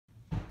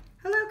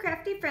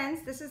Hey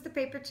friends, this is the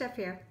Paper Chef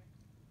here.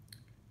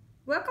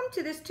 Welcome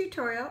to this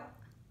tutorial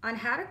on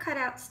how to cut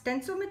out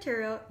stencil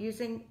material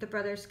using the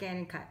Brother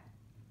ScanNCut.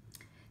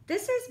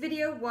 This is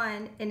video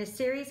 1 in a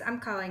series I'm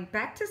calling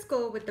Back to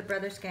School with the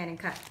Brother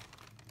ScanNCut.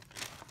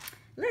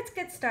 Let's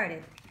get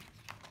started.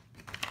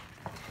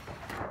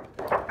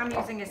 I'm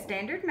using a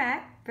standard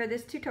mat for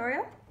this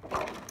tutorial.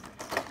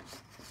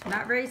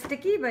 Not very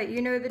sticky, but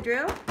you know the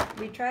drill.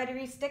 We try to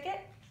re-stick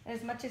it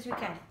as much as we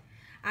can.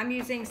 I'm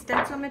using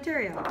stencil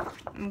material,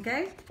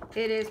 okay?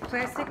 It is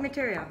plastic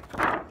material.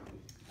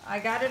 I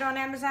got it on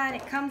Amazon.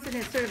 It comes in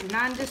a sort of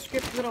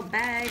nondescript little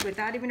bag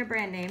without even a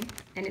brand name,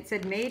 and it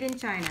said made in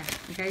China,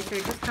 okay? So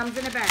it just comes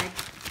in a bag,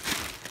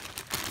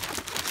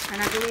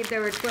 and I believe there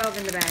were 12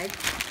 in the bag,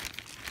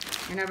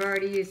 and I've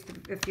already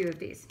used a few of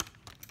these,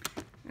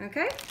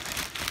 okay?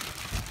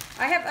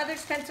 I have other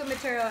stencil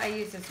material I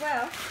use as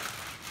well,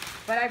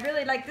 but I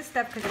really like this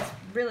stuff because it's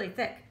really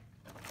thick.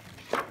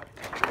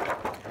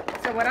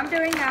 So what I'm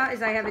doing now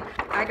is I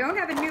don't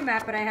have a new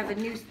mat, but I have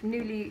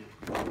a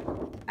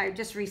I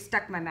just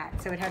restuck my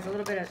mat. So it has a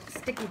little bit of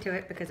sticky to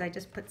it because I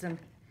just put some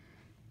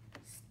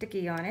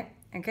sticky on it.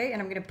 Okay,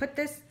 and I'm gonna put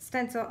this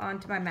stencil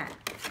onto my mat.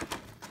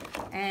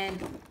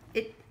 And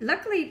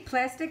luckily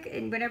plastic,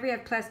 and whenever you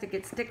have plastic,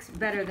 it sticks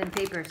better than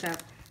paper. So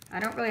I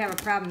don't really have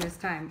a problem this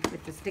time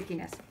with the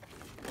stickiness.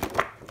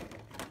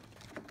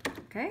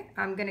 Okay,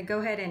 I'm gonna go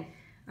ahead and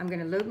I'm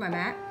gonna load my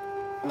mat.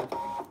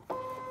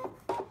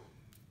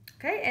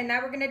 Okay, and now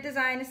we're going to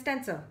design a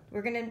stencil.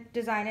 We're going to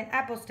design an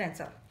apple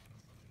stencil.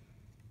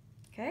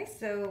 Okay,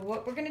 so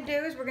what we're going to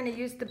do is we're going to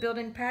use the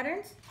built-in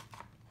patterns.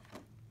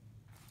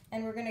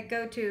 And we're going to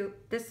go to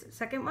this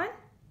second one.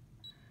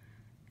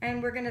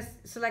 And we're going to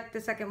select the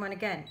second one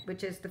again,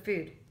 which is the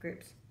food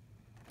groups.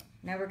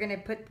 Now we're going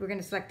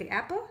to select the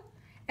apple.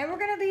 And we're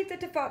going to leave the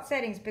default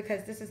settings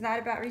because this is not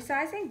about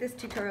resizing. This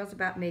tutorial is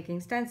about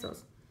making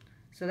stencils.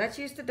 So let's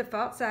use the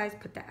default size,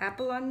 put the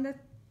apple on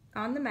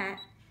the mat.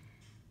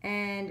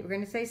 And we're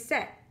going to say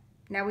set.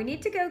 Now we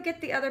need to go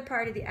get the other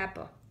part of the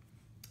apple.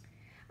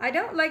 I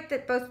don't like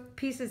that both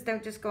pieces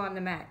don't just go on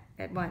the mat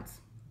at once.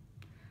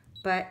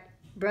 But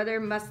Brother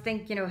must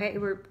think, you know, hey,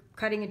 we're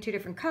cutting in 2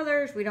 different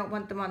colors. We don't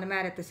want them on the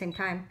mat at the same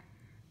time.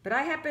 But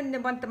I happen to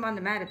want them on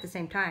the mat at the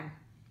same time.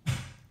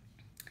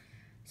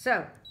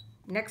 So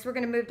next we're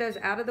going to move those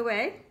out of the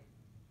way.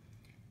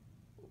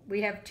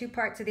 We have 2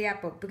 parts of the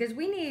apple because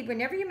we need,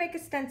 whenever you make a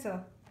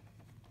stencil,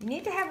 you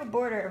need to have a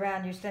border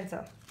around your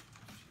stencil.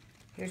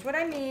 Here's what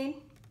I mean.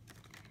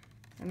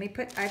 I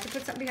have to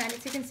put something behind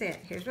it so you can see it.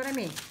 Here's what I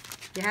mean.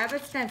 You have a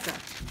stencil.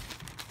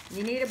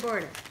 You need a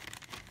border.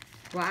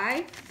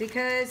 Why?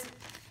 Because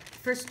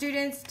for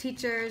students,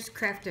 teachers,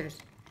 crafters,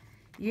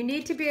 you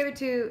need to be able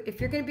to,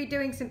 if you're going to be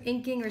doing some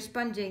inking or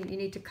sponging, you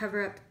need to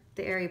cover up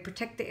the area,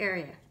 protect the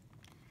area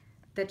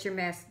that you're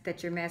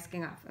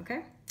masking off,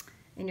 okay?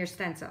 In your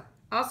stencil.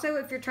 Also,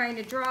 if you're trying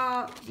to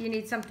draw, you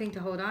need something to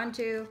hold on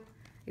to.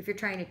 If you're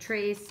trying to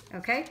trace,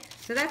 okay?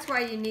 So that's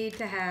why you need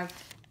to have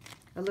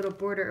a little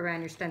border around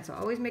your stencil.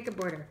 Always make a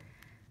border.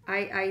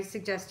 I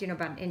suggest, you know,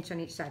 about 1 inch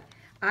on each side.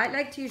 I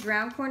like to use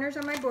round corners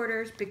on my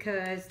borders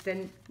because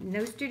then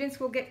no students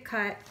will get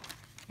cut.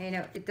 You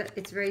know,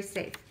 it's very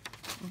safe,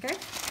 okay?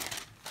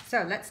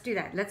 So let's do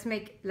that.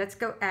 Let's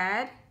go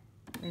add.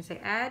 I'm gonna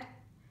say add,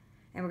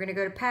 and we're gonna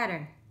go to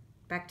pattern,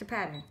 back to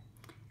pattern.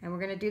 And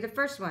we're gonna do the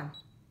first one,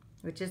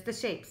 which is the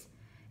shapes.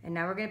 And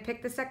now we're going to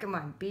pick the second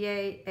one,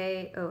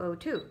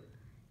 BAA002.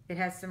 It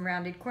has some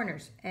rounded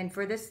corners. And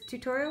for this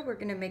tutorial, we're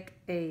going to make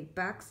a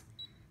box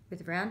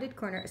with rounded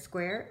corner, a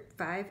square,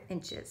 5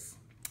 inches.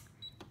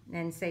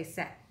 And say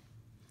set.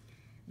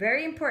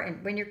 Very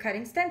important when you're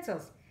cutting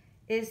stencils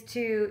is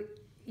to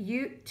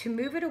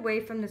move it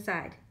away from the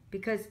side.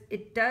 Because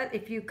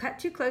if you cut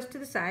too close to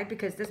the side,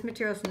 because this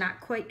material is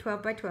not quite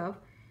 12 by 12,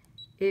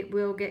 it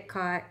will get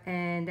caught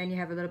and then you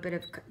have a little bit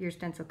of your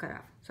stencil cut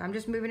off. So I'm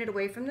just moving it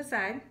away from the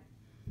side.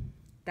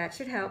 That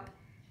should help.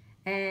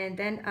 And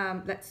then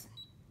let's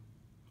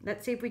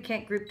see if we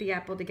can't group the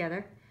apple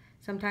together.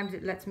 Sometimes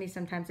it lets me,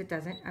 sometimes it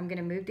doesn't. I'm going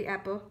to move the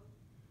apple.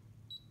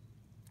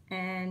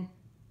 And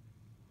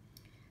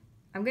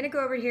I'm going to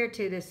go over here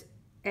to this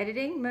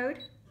editing mode.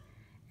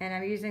 And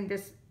I'm using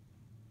this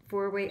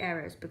 4-way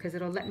arrows because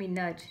it'll let me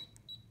nudge.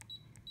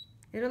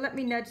 It'll let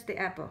me nudge the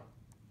apple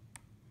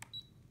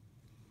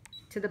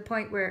to the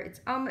point where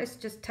it's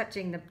almost just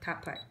touching the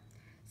top part.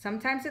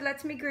 Sometimes it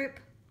lets me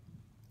group.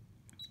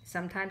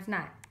 Sometimes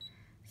not.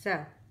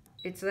 So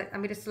I'm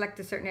going to select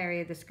a certain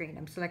area of the screen.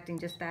 I'm selecting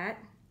just that.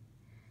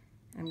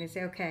 I'm going to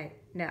say okay.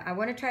 Now I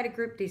want to try to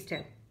group these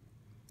 2.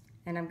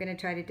 And I'm going to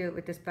try to do it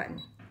with this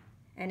button.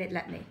 And it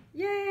let me.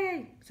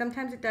 Yay!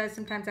 Sometimes it does.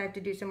 Sometimes I have to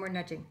do some more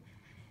nudging.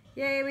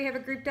 Yay, we have a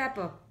grouped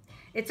apple.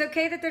 It's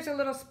okay that there's a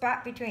little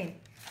spot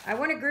between. I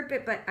want to group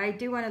it, but I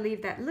do want to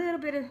leave that little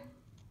bit of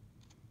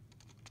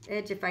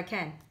edge if I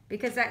can.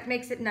 Because that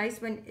makes it nice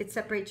when it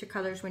separates your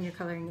colors when you're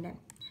coloring it in.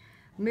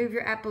 Move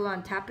your apple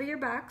on top of your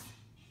box.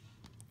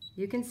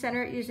 You can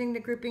center it using the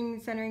grouping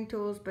and centering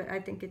tools, but I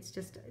think it's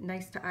just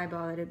nice to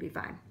eyeball it. It'll be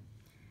fine.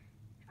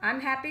 I'm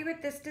happy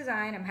with this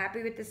design. I'm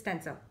happy with the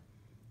stencil.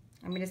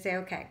 I'm gonna say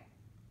okay.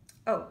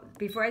 Oh,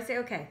 before I say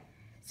okay,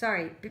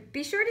 sorry,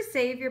 be sure to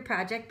save your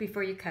project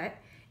before you cut.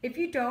 If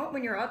you don't,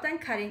 when you're all done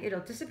cutting, it'll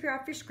disappear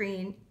off your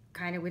screen,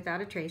 kind of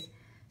without a trace.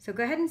 So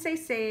go ahead and say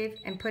save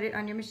and put it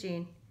on your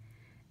machine.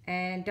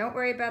 And don't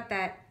worry about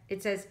that.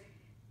 It says,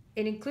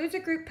 it includes a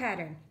group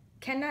pattern,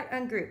 cannot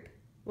ungroup.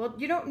 Well,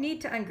 you don't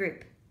need to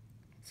ungroup.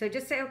 So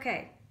just say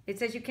okay. It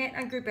says you can't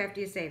ungroup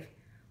after you save.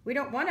 We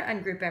don't want to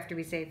ungroup after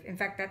we save. In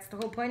fact, that's the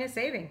whole point of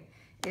saving,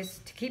 is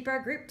to keep our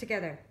group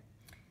together.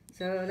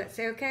 So let's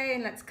say okay,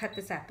 and let's cut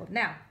this apple.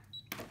 Now,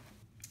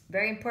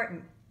 very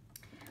important.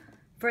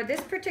 For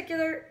this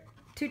particular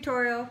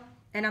tutorial,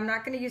 and I'm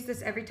not going to use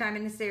this every time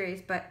in the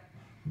series, but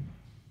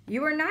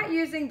you are not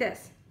using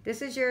this.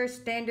 This is your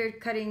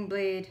standard cutting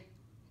blade.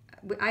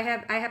 I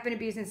happen to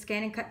be using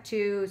ScanNCut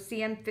 2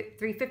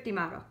 CM350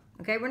 model.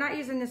 Okay, we're not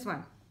using this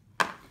one.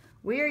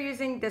 We are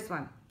using this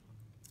one.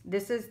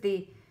 This is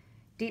the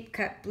deep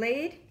cut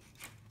blade,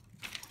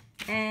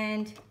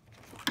 and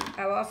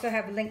I'll also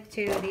have a link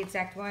to the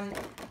exact one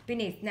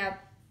beneath. Now,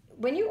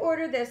 when you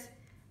order this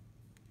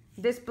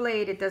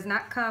blade, it does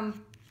not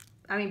come,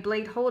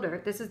 blade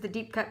holder. This is the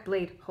deep cut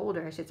blade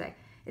holder, I should say.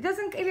 It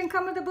doesn't even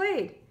come with a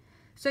blade.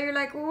 So you're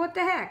like, well, what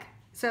the heck?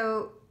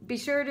 So be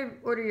sure to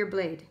order your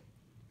blade.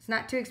 It's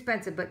not too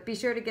expensive, but be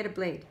sure to get a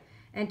blade.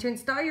 And to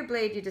install your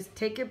blade, you just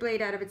take your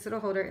blade out of its little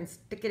holder and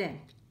stick it in.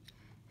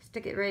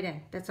 Stick it right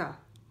in, that's all.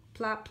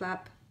 Plop,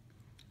 plop.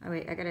 Oh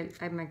wait, I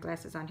have my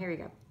glasses on. Here we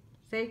go.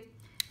 See?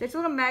 There's a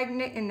little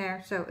magnet in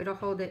there, so it'll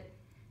hold it.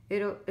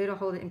 It'll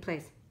hold it in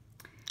place.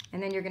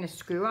 And then you're gonna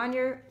screw on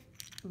your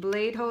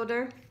blade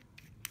holder.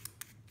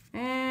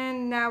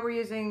 And now we're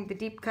using the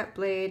deep cut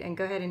blade, and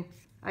go ahead and,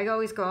 I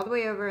always go all the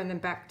way over and then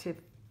back to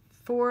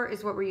 4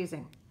 is what we're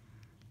using.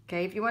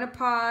 Okay, if you want to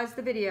pause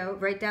the video,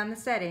 write down the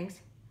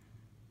settings.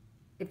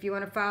 If you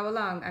want to follow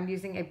along, I'm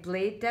using a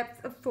blade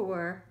depth of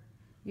 4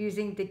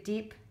 using the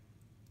deep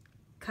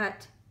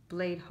cut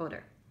blade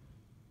holder.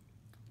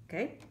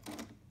 Okay,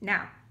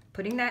 now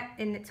putting that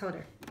in its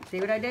holder. See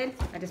what I did?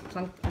 I just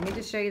plunked. Let me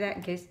just show you that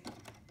in case.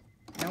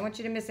 I don't want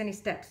you to miss any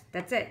steps.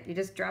 That's it. You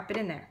just drop it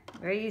in there.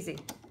 Very easy.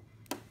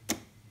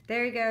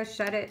 There you go.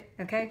 Shut it.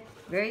 Okay,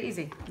 very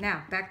easy.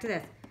 Now back to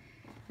this.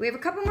 We have a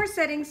couple more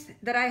settings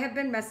that I have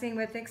been messing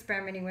with,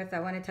 experimenting with, I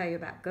want to tell you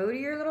about. Go to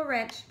your little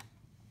wrench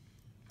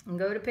and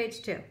go to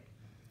page 2.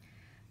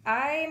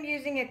 I am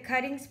using a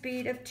cutting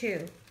speed of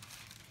 2,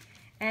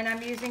 and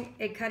I'm using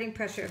a cutting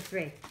pressure of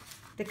 3.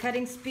 The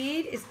cutting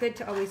speed is good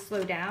to always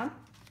slow down.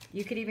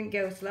 You could even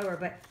go slower,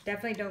 but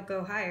definitely don't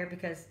go higher,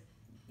 because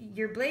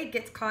your blade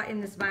gets caught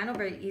in this vinyl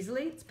very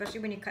easily,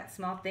 especially when you cut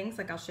small things,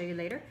 like I'll show you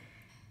later.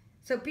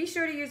 So be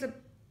sure to use a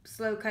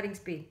slow cutting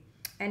speed.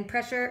 And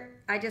pressure,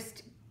 I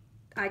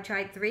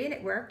tried 3 and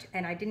it worked,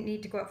 and I didn't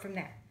need to go up from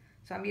there.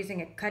 So I'm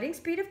using a cutting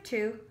speed of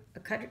 2, a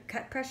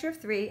cut pressure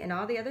of 3, and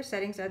all the other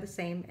settings are the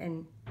same,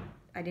 and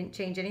I didn't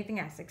change anything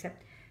else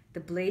except the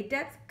blade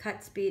depth,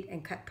 cut speed,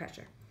 and cut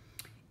pressure.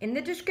 In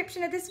the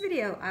description of this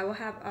video, I will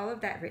have all of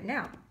that written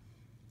out.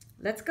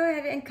 Let's go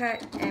ahead and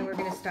cut, and we're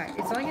gonna start.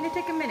 It's only gonna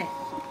take a minute.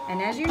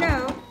 And as you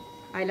know,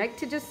 I like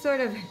to just sort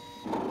of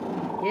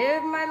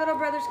give my little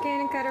brother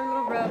ScanNCut a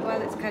little rub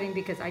while it's cutting,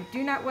 because I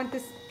do not want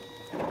this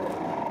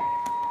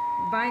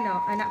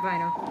vinyl, not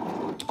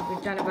vinyl,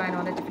 we've done a vinyl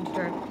on a different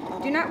tutorial.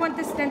 Do not want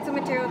this stencil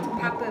material to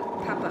pop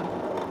up.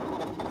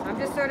 So I'm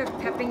just sort of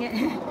pepping it.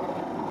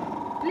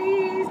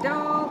 Please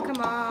don't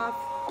come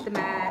off the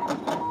mat.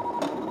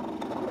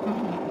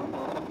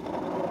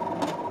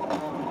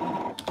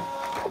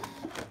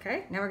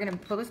 Okay, now we're gonna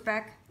pull this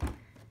back. I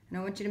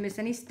don't want you to miss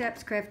any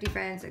steps, crafty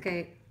friends.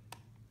 Okay,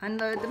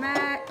 unload the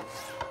mat,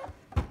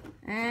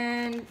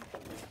 and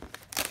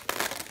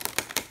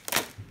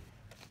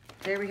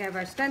there we have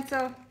our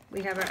stencil.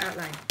 We have our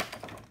outline.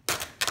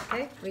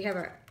 Okay, we have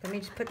our, let me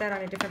just put that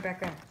on a different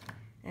background.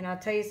 And I'll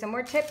tell you some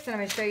more tips, and I'm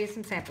gonna show you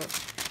some samples.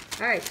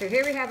 All right, so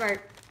here we have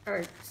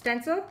our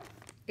stencil.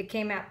 It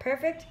came out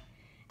perfect.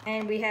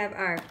 And we have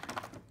our,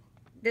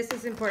 this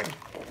is important.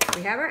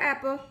 We have our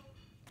apple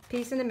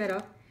piece in the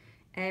middle,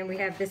 and we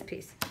have this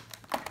piece.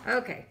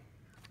 Okay,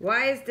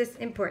 why is this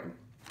important?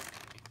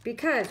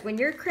 Because when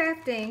you're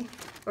crafting,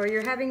 or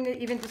you're having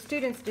even the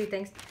students do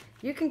things,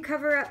 you can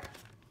cover up.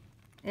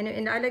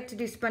 And I like to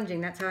do sponging.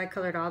 That's how I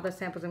colored all the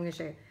samples I'm going to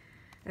show you.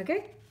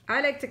 Okay?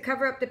 I like to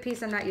cover up the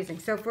piece I'm not using.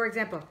 So, for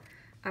example,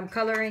 I'm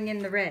coloring in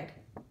the red.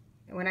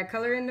 When I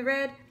color in the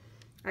red,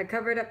 I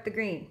covered up the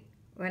green.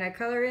 When I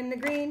color in the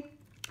green,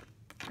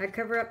 I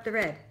cover up the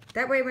red.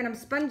 That way, when I'm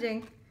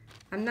sponging,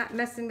 I'm not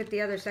messing with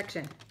the other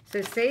section.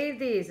 So save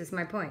these is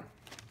my point.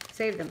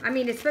 Save them. I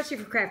mean, especially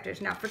for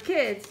crafters. Now, for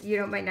kids,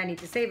 you might not need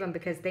to save them,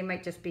 because they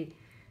might just be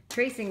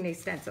tracing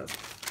these stencils.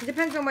 It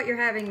depends on what you're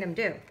having them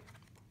do.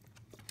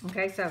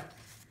 Okay, so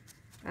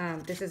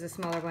this is a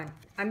smaller one.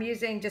 I'm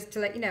using, just to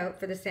let you know,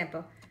 for the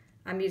sample,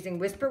 I'm using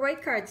Whisper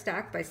White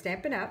cardstock by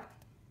Stampin' Up.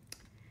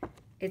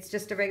 It's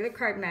just a regular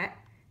card mat,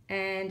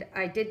 and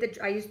I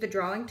used the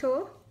drawing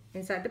tool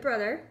inside the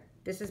Brother.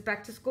 This is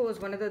Back to School, is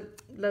one of the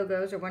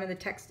logos or one of the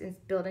texts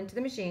built into the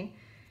machine,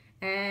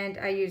 and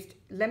I used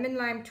Lemon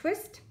Lime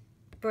Twist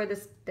for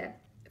the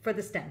for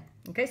the stem.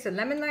 Okay, so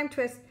lemon lime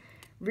twist,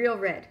 real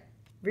red.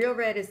 Real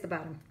red is the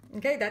bottom.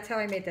 Okay, that's how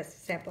I made this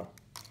sample.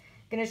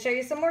 Gonna show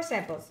you some more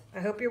samples. I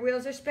hope your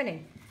wheels are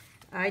spinning.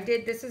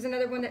 This is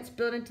another one that's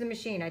built into the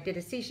machine. I did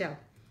a seashell.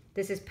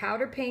 This is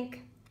powder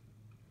pink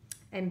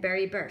and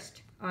berry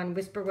burst on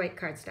whisper white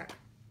cardstock.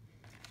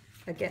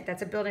 Again,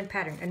 that's a built-in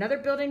pattern. Another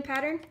built-in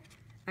pattern,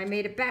 I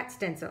made a bat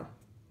stencil.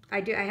 I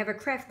have a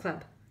craft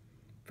club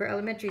for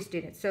elementary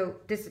students. So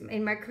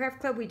in my craft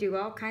club, we do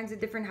all kinds of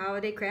different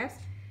holiday crafts,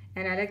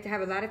 and I like to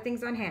have a lot of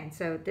things on hand.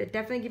 So they're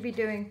definitely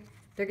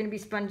they're gonna be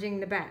sponging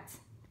the bats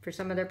for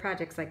some of their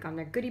projects, like on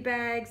their goodie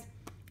bags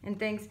and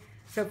things.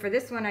 So for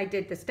this one, I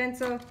did the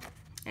stencil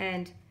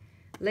and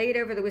laid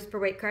over the whisper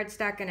white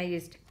cardstock, and I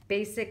used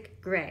basic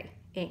gray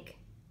ink.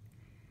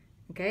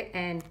 Okay,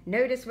 and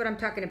notice what I'm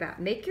talking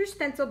about. Make your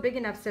stencil big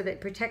enough so that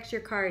it protects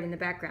your card in the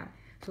background.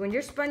 So when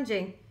you're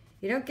sponging,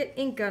 you don't get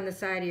ink on the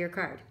side of your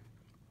card.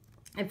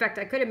 In fact,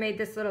 I could have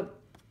made it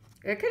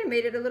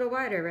a little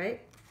wider,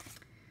 right?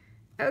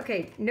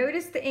 Okay,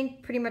 notice the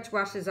ink pretty much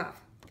washes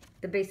off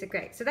the basic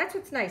gray. So that's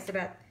what's nice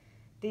about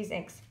these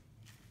inks.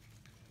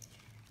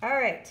 All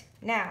right,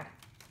 now,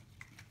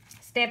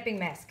 stamping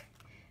mask.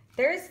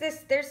 There's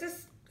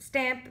this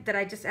stamp that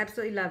I just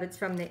absolutely love.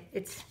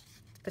 It's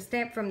a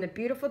stamp from the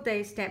Beautiful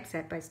Day stamp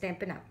set by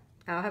Stampin'.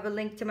 I'll have a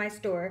link to my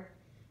store.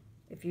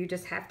 If you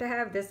just have to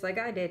have this like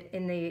I did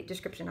in the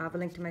description, I'll have a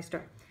link to my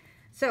store.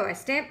 So I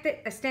stamped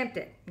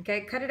it,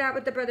 okay? Cut it out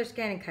with the Brother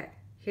ScanNCut.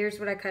 Here's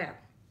what I cut out.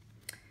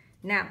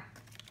 Now,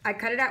 I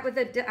cut it out with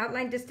an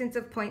outline distance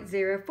of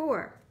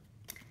 0.04.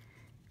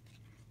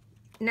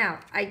 Now,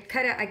 I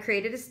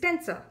created a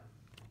stencil.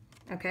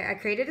 Okay, I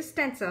created a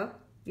stencil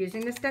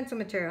using the stencil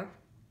material.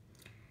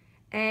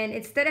 And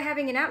instead of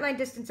having an outline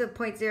distance of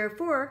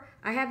 0.04,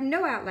 I have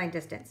no outline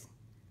distance.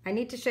 I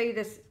need to show you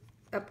this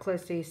up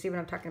close so you see what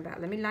I'm talking about.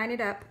 Let me line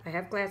it up. I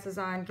have glasses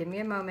on. Give me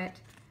a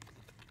moment.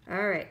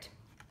 All right.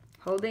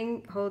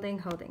 Holding.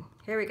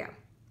 Here we go.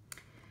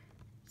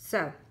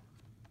 So,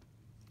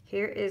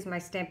 here is my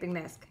stamping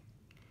mask.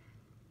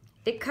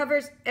 It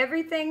covers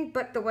everything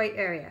but the white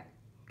area.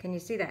 Can you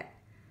see that?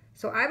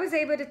 So I was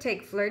able to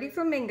take Flirty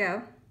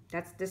Flamingo.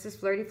 This is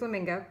Flirty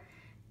Flamingo.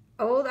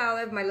 Old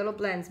Olive, my little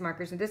blends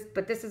markers,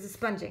 but this is a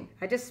sponging.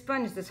 I just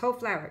sponged this whole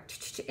flower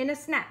in a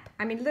snap.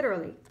 I mean,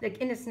 literally, like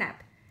in a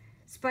snap.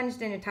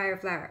 Sponged an entire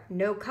flower.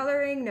 No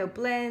coloring, no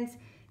blends,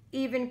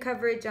 even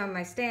coverage on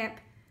my stamp.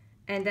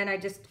 And then I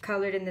just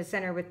colored in the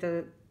center with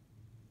the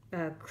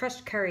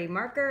crushed curry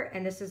marker,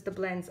 and this is the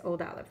blends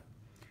Old Olive.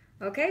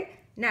 Okay,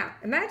 now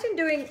imagine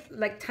doing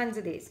like tons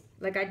of these,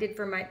 like I did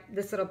for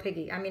this little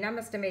piggy. I mean, I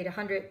must have made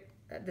 100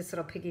 this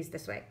little piggies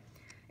this way.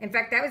 In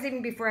fact, that was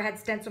even before I had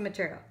stencil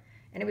material.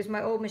 And it was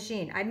my old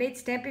machine. I made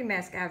stamping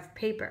masks out of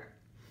paper.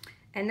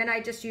 And then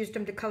I just used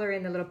them to color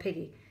in the little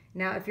piggy.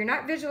 Now, if you're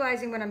not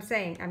visualizing what I'm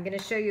saying, I'm gonna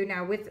show you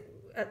now with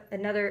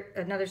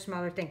another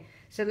smaller thing.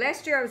 So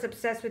last year I was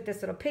obsessed with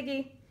this little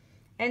piggy,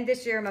 and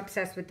this year I'm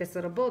obsessed with this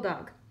little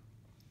bulldog.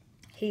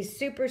 He's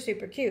super,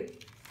 super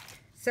cute.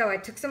 So I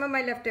took some of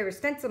my leftover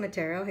stencil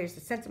material, here's the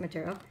stencil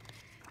material,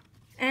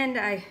 and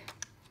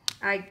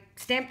I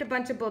stamped a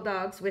bunch of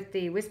bulldogs with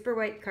the Whisper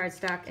White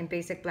cardstock and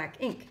basic black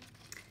ink.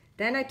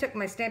 Then I took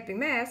my stamping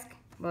mask.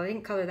 Well, I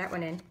didn't color that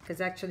one in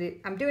because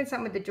actually I'm doing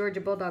something with the Georgia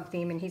Bulldog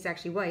theme, and he's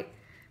actually white.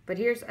 But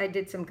I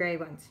did some gray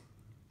ones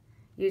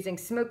using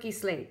smoky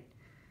slate.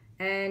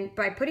 And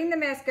by putting the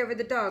mask over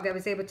the dog, I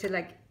was able to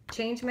like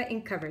change my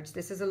ink coverage.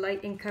 This is a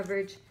light ink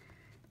coverage.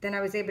 Then I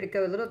was able to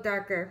go a little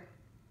darker,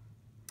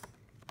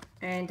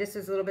 and this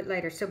is a little bit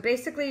lighter. So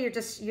basically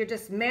you're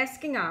just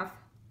masking off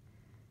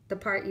the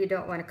part you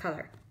don't want to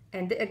color.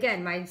 And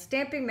again, my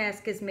stamping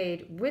mask is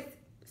made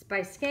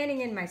by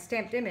scanning in my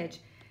stamped image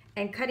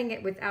and cutting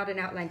it without an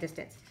outline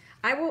distance.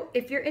 I will,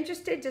 if you're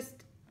interested,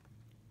 just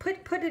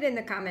put it in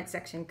the comment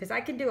section, because I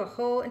can do a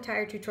whole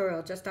entire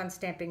tutorial just on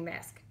stamping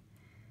mask.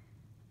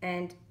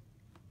 And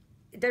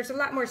there's a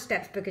lot more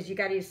steps because you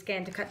got to use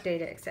scan to cut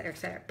data, etc.,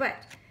 etc. But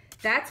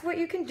that's what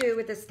you can do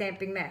with a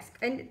stamping mask.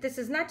 And this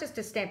is not just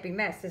a stamping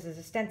mask, this is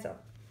a stencil.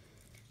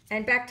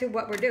 And back to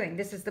what we're doing,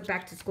 this is the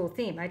back to school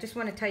theme. I just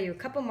want to tell you a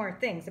couple more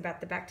things about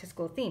the back to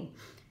school theme.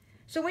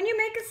 So when you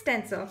make a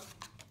stencil,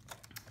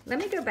 let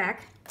me go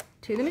back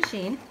to the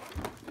machine.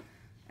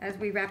 As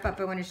we wrap up,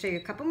 I want to show you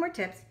a couple more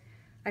tips.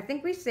 I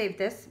think we saved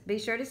this. Be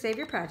sure to save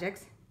your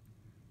projects.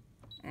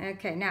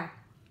 Okay, now,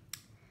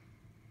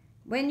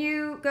 when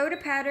you go to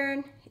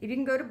pattern, if you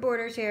can go to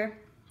borders here,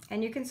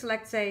 and you can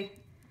select, say,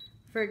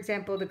 for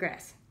example, the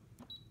grass.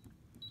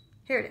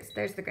 Here it is,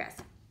 there's the grass.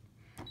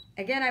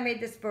 Again, I made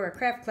this for a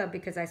craft club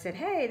because I said,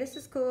 hey, this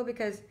is cool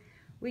because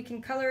we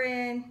can color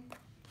in,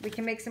 we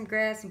can make some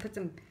grass and put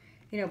some,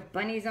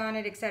 bunnies on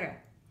it, etc.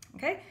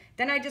 Okay,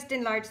 then I just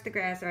enlarged the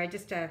grass, or I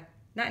just,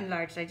 not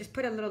enlarged, I just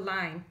put a little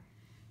line.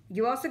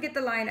 You also get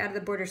the line out of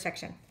the border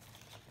section.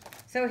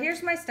 So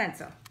here's my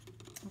stencil,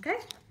 okay?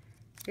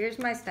 Here's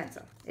my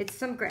stencil. It's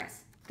some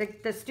grass.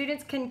 The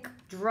students can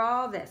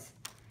draw this.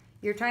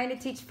 You're trying to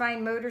teach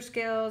fine motor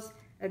skills,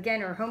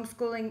 again, or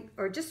homeschooling,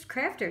 or just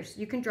crafters.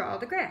 You can draw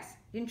the grass.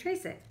 You can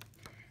trace it.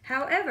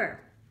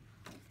 However,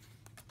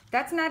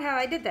 that's not how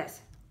I did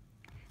this.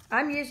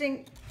 I'm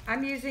using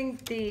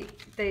the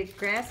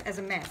grass as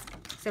a mask.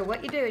 So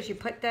what you do is you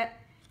put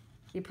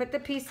the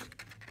piece,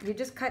 you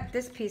just cut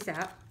this piece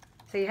out.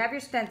 So you have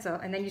your stencil,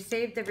 and then you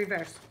save the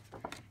reverse.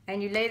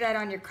 And you lay that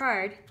on your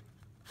card.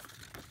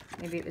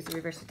 Maybe it was the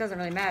reverse, it doesn't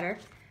really matter.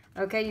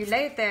 Okay, you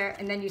lay it there,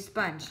 and then you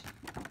sponge.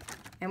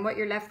 And what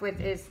you're left with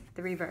is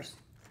the reverse.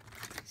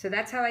 So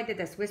that's how I did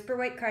this. Whisper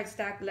White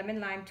cardstock, lemon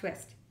lime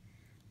twist.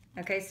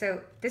 Okay,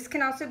 so this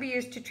can also be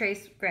used to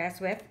trace grass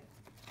with,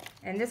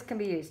 and this can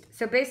be used.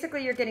 So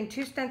basically you're getting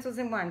 2 stencils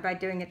in one by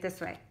doing it this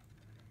way.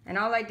 And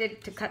all I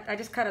did to cut, I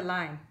just cut a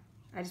line.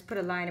 I just put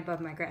a line above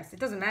my grass. It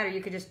doesn't matter,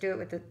 you could just do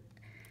it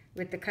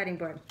with the cutting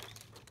board.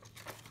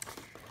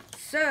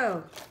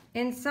 So,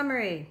 in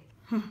summary,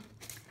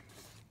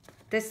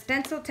 the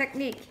stencil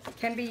technique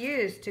can be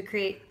used to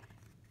create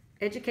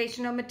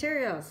educational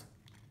materials,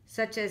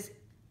 such as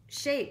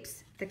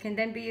shapes that can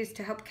then be used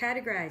to help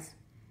categorize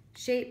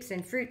shapes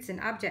and fruits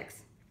and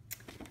objects.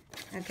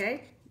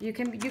 Okay, you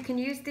can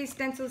use these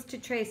stencils to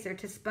trace or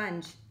to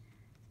sponge.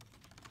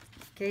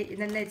 Okay, and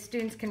then the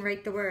students can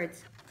write the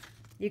words.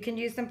 You can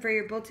use them for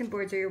your bulletin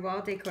boards or your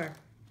wall decor.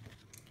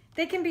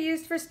 They can be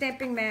used for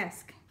stamping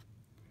masks.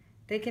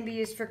 They can be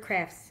used for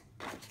crafts.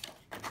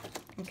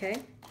 Okay,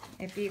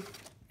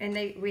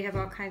 we have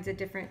all kinds of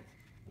different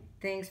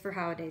things for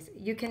holidays.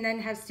 You can then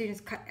have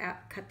students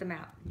cut them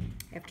out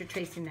after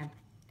tracing them.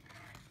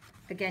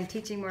 Again,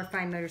 teaching more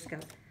fine motor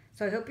skills.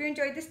 So I hope you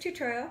enjoyed this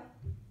tutorial.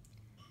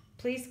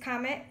 Please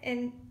comment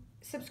and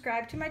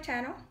subscribe to my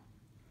channel,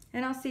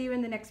 and I'll see you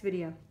in the next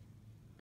video.